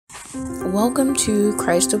Welcome to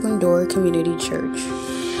Christ Open Door Community Church.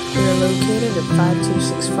 We are located at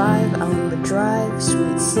 5265 Alhambra Drive,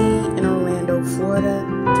 Suite C, in Orlando, Florida,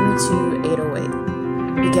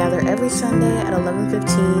 32808. We gather every Sunday at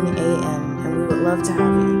 11:15 a.m. and we would love to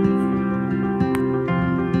have you.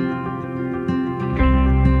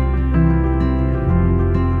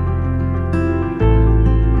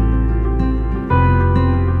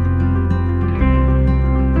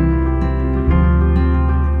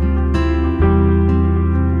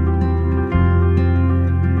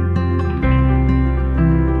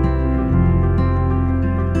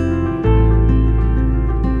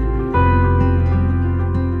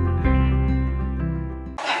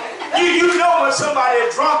 Somebody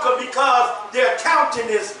is drunker because their accounting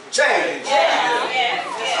is changed.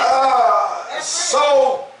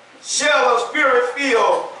 So shall a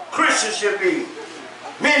spirit-filled Christian should be.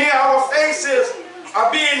 Many of our faces are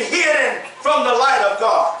being hidden from the light of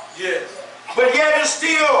God. Yes. But yet and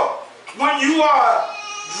still, when you are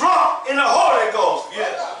drunk in the Holy Ghost,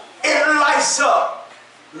 yes, it lights up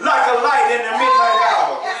like a light in the midnight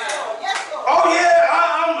hour. Oh yeah,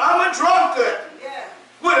 I'm a drunkard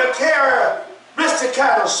with a characteristic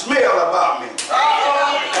kind of smell about me.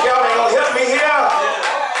 Y'all ain't gonna help me here.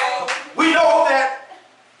 We know that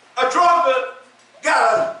a drunkard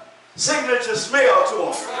got a signature smell to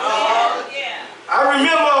him. I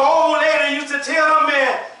remember an old lady used to tell me,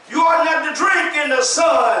 "You ought not to drink in the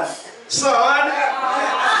sun, son."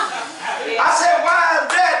 I said, "Why is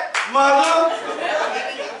that, mother?"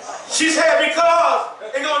 She said, "Because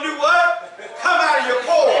they're gonna do what? Come out of your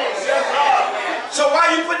pores. So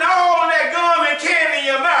while you putting all that gum and candy in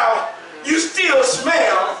your mouth, you still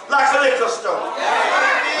smell like a liquor store."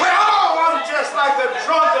 Well, I'm just like a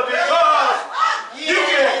drunkard because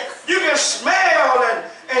you can smell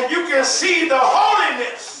and you can see the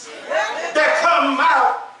holiness that come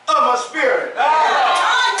out of my spirit.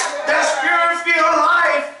 That spirit-filled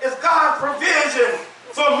life is God's provision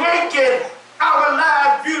for making our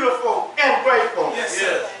lives beautiful and grateful.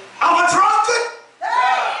 I'm a drunkard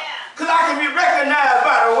because I can be recognized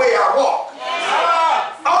by the way I walk.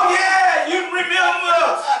 Oh yeah, you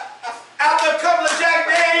remember after a couple of Jack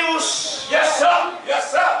Daniels? Yes sir,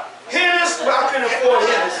 yes sir. Hennessy, well I couldn't afford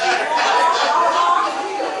Hennessy.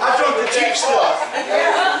 I drunk the cheap stuff.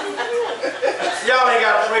 Y'all ain't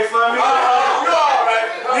got to pray for me. You're all right.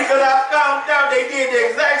 Because I found out they did the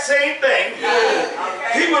exact same thing.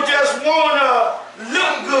 People just want to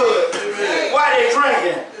look good while they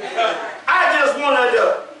drinking. I just wanted to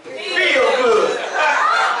feel good.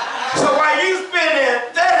 So while you spending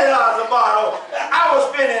 $30 a bottle, I was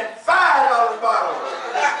spending $5 a bottle.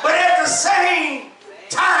 But at the same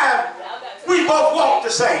time, we both walk the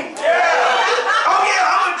same. Oh yeah,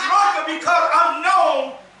 I'm a drunkard because I'm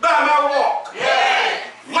known by my walk.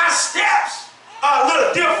 My steps are a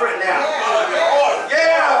little different now.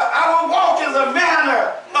 Yeah, our walk is a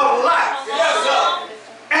manner of life.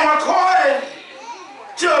 And according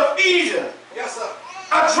to Ephesians,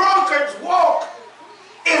 a drunkard's walk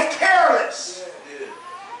is careless.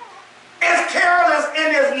 It's careless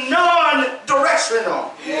and it's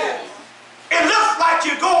non-directional. It looks like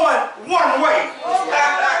you're going one way.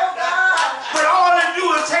 But all it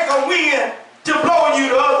do is take a wind to blow you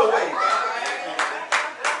the other way.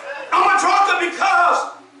 I'm a drunkard because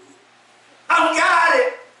I'm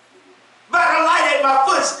guided by the light at my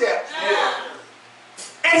footsteps.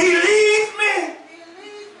 And he leads me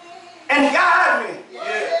and guides me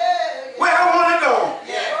where I want to go.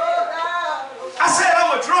 I said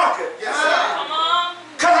I'm a drunkard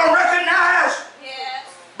because I'm recognized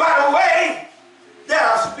by the way that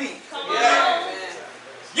I speak.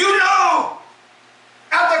 You know,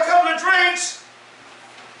 after a couple of drinks,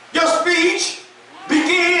 your speech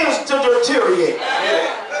begins to deteriorate.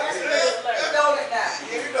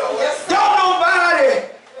 Don't nobody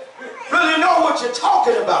really know what you're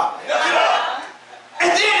talking about.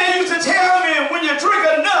 And then they used to tell me when you drink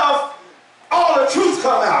enough, all the truth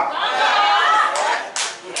come out.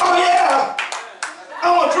 Oh yeah,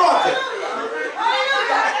 I'm a drunkard.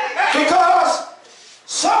 Because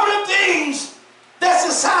some of the things that's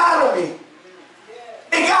inside of me,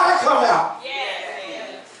 it gotta come out.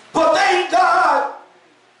 But thank God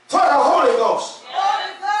for the Holy Ghost.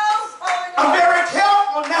 I'm very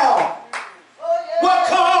careful now what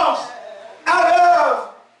comes out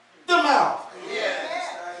of the mouth.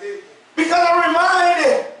 Because I'm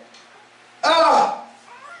reminded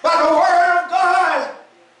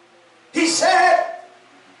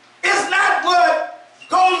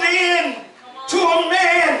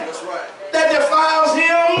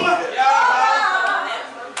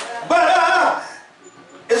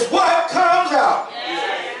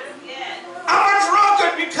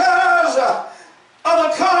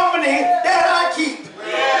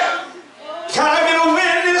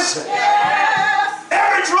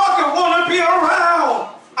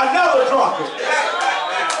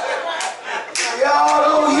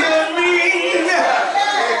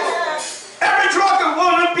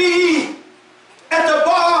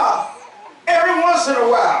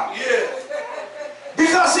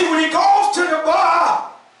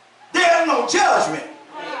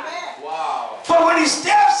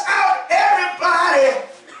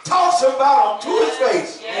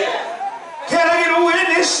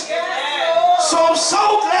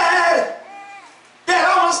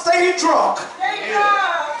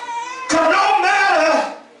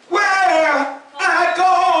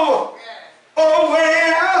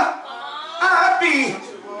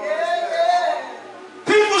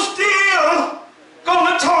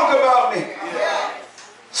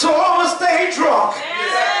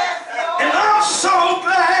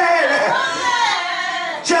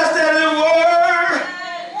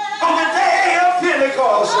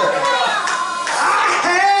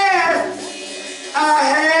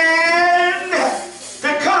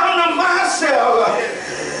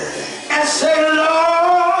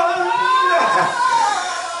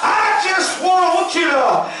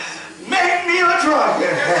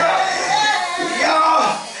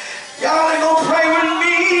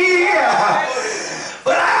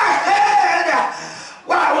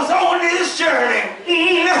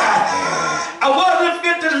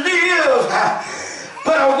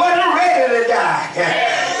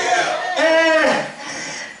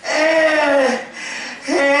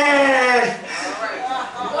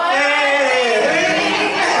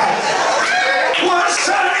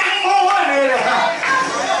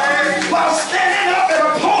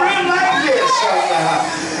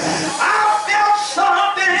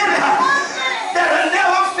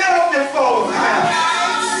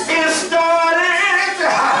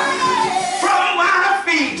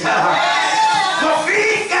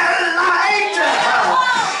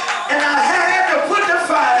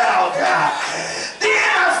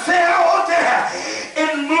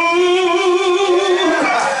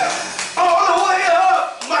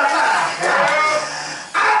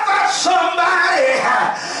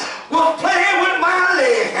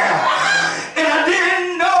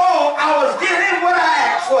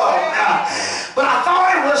But I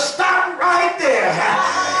thought it would stop right there.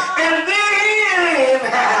 And then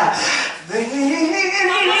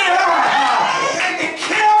it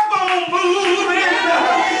kept on moving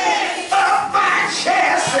up my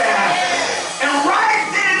chest. And right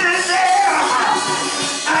then and there,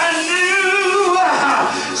 I knew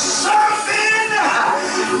something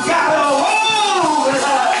got a hold of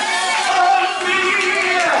me.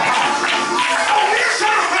 I wish I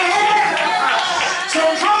had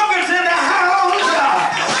some drunkards in the house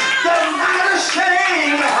that not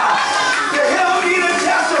ashamed to help me to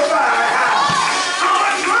testify. I'm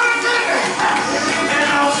a drunkard and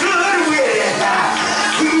I'm good with it.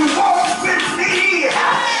 He walks with me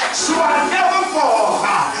so I never fall.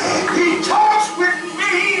 He talks with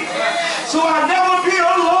me so I never be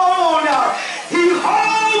alone. He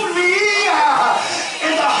holds me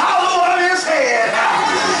in the hollow of his hand.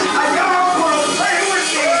 Y'all gonna play with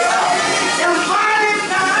me. It's mighty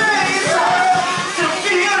nice to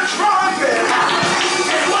be a drunkard.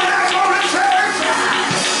 And when I go to church,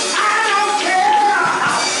 I don't care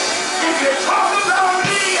if you talk about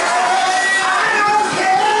me. I don't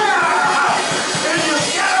care if you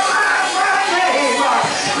scandalize my name.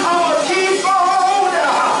 I'ma keep on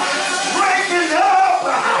breaking up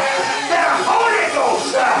that Holy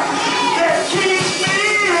Ghost that keeps me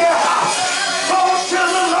close to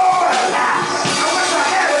the Lord. I wish I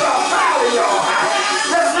had about 5 of y'all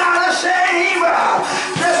that's not ashamed.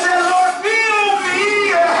 That said, Lord, fill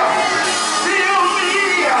me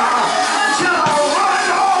till I run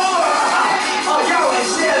over. Oh, y'all ain't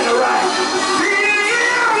saying it right.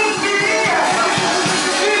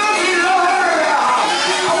 Fill me, Lord.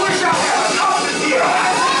 I wish I had enough in here.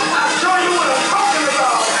 I'll show you what I'm talking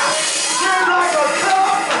about. Just like a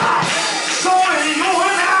cup, so in you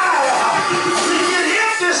and I, we get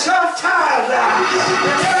empty sometimes.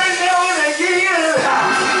 And every now and again,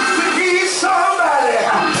 we need somebody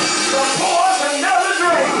to pour us another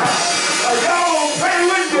drink. Y'all gonna pray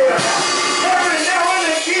with me. Every now and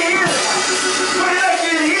again, when I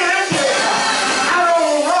get empty, I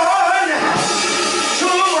don't run to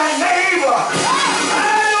my neighbor.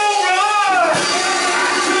 I don't run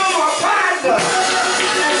to my partner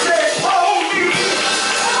and say, pour me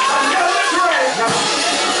another drink.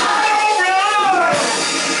 I don't run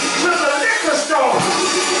to the liquor store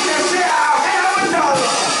and say, I'll have another.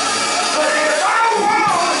 But if I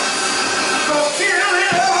want to fill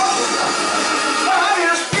it up by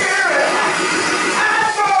His Spirit, I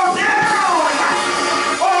fall down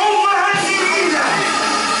on my knees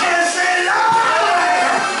and say,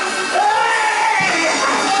 Lord, hey,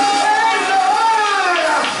 Lord,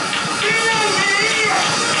 fill me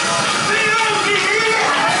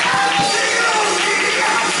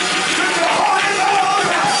with the Holy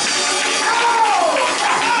Ghost. Oh,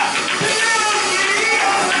 fill me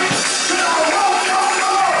till I won't no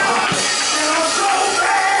more. And I'm so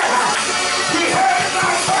glad He heard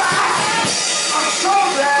my cry. I'm so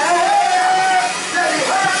glad that He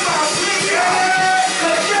heard my plea.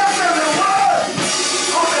 'Cause just as it was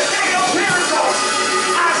on the day of Pentecost,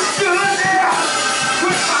 I stood there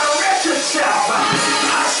with my wretched self. I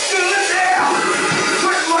stood there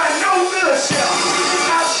with my no good self.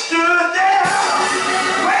 I stood there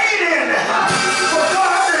waiting for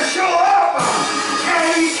God to show up. And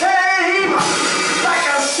He came like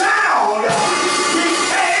a sound. He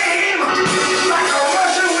came like a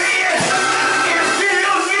rushing wind. It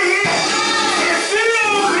filled me. It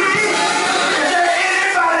filled me. Is there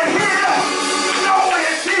anybody here know what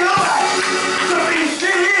it feels like to be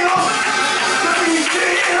filled? To be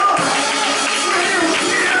filled with His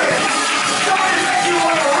Spirit. Don't it make you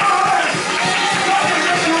want to run? Don't it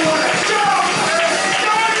make you want to jump?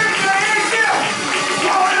 Don't it make you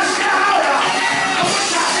want to shout? I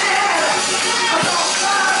wish I had about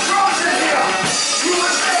 5 drunks in here. You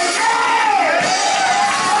would say, yeah!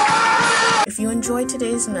 If you enjoyed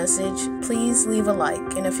today's message, please leave a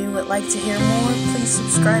like. And if you would like to hear more, please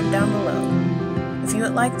subscribe down below. If you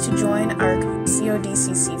would like to join our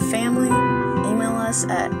CODCC family, email us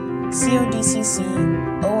at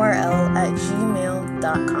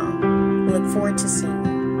codccorl@gmail.com. We look forward to seeing you.